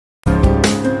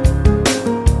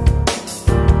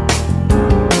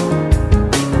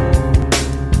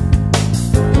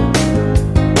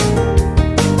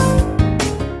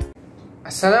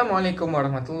Assalamualaikum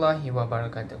warahmatullahi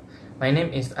wabarakatuh. My name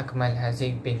is Akmal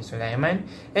Haziq bin Sulaiman,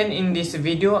 and in this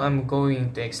video I'm going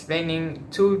to explaining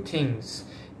two things,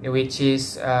 which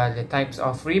is the types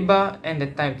of riba and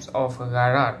the types of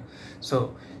gharar.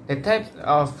 So the types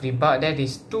of riba, that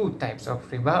is two types of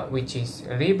riba, which is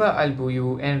riba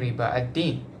al-buyu and riba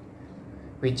ad-din.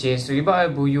 Which is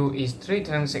riba al-buyu is trade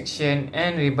transaction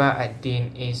and riba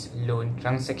ad-din is loan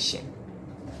transaction.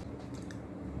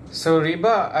 So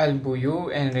riba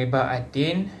al-buyu and riba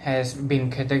ad-din has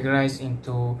been categorized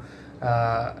into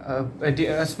a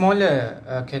smaller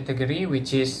category,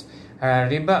 which is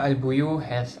riba al-buyu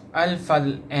has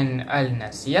al-fadl and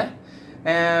al-nasiyah,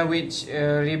 which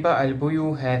riba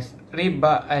al-buyu has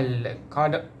riba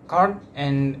al-qard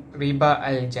and riba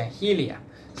al-jahiliyah.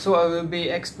 So I will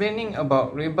be explaining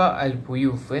about riba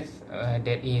al-buyu first,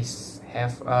 that is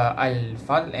have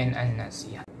al-fadl and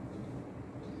al-nasiyah.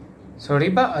 So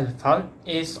riba al-fadl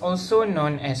is also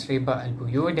known as riba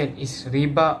al-buyu, that is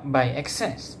riba by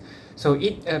excess. So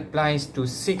it applies to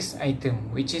 6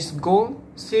 items, which is gold,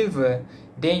 silver,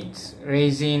 dates,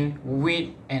 resin,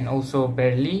 wheat, and also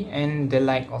barley, and the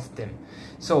like of them.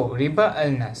 So riba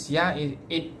al-nasiyah,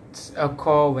 it's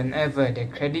occur whenever the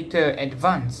creditor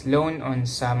advance loan on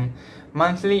some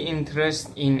monthly interest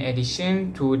in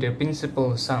addition to the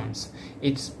principal sums.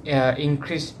 It's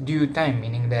increased due time,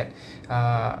 meaning that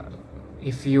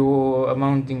if you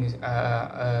amounting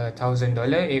 $1,000,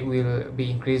 it will be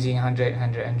increasing 100.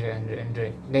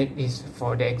 That is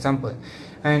for the example.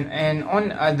 And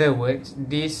on other words,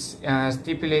 this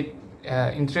stipulate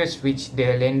interest which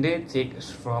the lender takes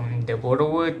from the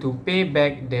borrower to pay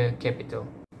back the capital.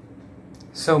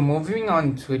 So moving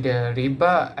on to the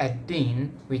riba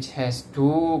ad-din, which has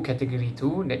two category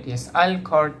too, that is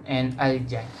al-qard and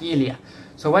al-jahiliyah.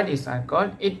 So what is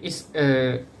al-qard? It is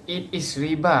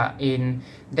riba in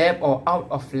debt or out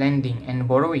of lending and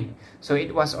borrowing. So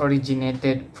it was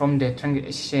originated from the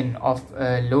transaction of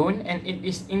a loan, and it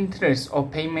is interest or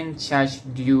payment charge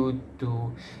due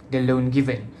to the loan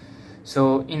given.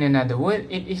 So in another word,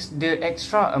 it is the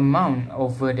extra amount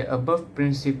over the above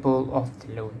principle of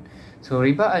the loan. So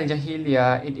riba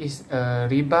al-jahiliyah, it is a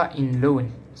riba in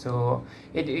loan. So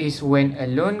it is when a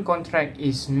loan contract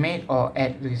is made or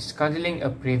at rescheduling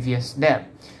a previous debt.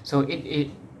 So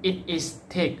it is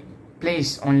take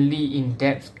place only in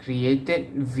debts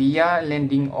created via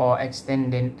lending or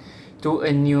extended to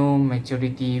a new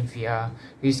maturity via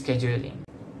rescheduling.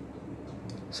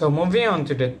 So moving on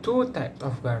to the two types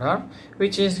of gharar,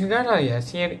 which is gharar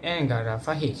yasir and gharar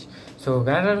fahish. So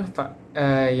gharar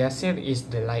yasir is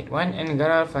the light one, and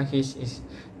gharar fahish is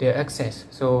the excess.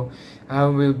 So I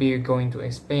will be going to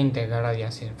explain the gharar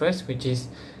yasir first, which is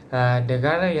the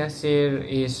gharar yasir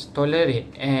is tolerate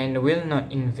and will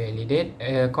not invalidate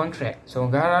a contract. So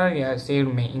gharar yasir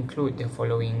may include the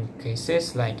following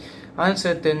cases, like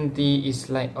uncertainty is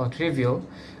light or trivial,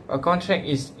 a contract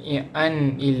is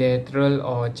unilateral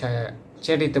or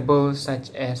charitable, such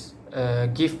as a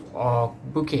gift or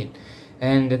bouquet,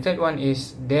 and the third one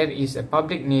is there is a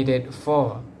public needed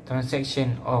for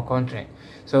transaction or contract.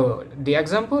 So the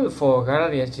example for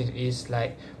gharar yasir is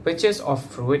like purchase of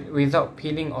fruit without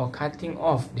peeling or cutting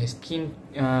off the skin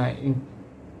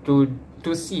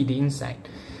to see the inside.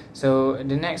 So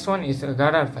the next one is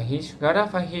gharar fahish.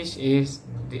 Gharar fahish is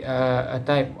a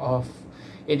type of,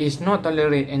 it is not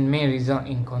tolerated and may result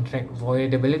in contract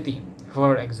voidability.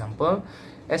 For example,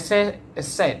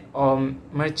 asset or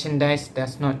merchandise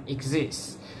does not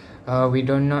exist. We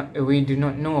do not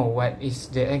know what is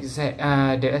the exact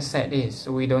the asset is.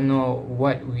 We don't know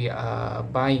what we are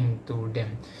buying to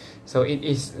them. So it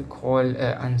is called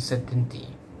uncertainty.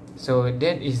 So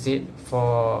that is it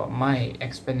for my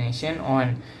explanation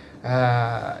on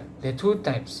the two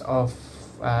types of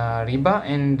riba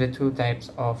and the two types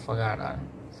of gharar.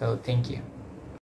 So thank you.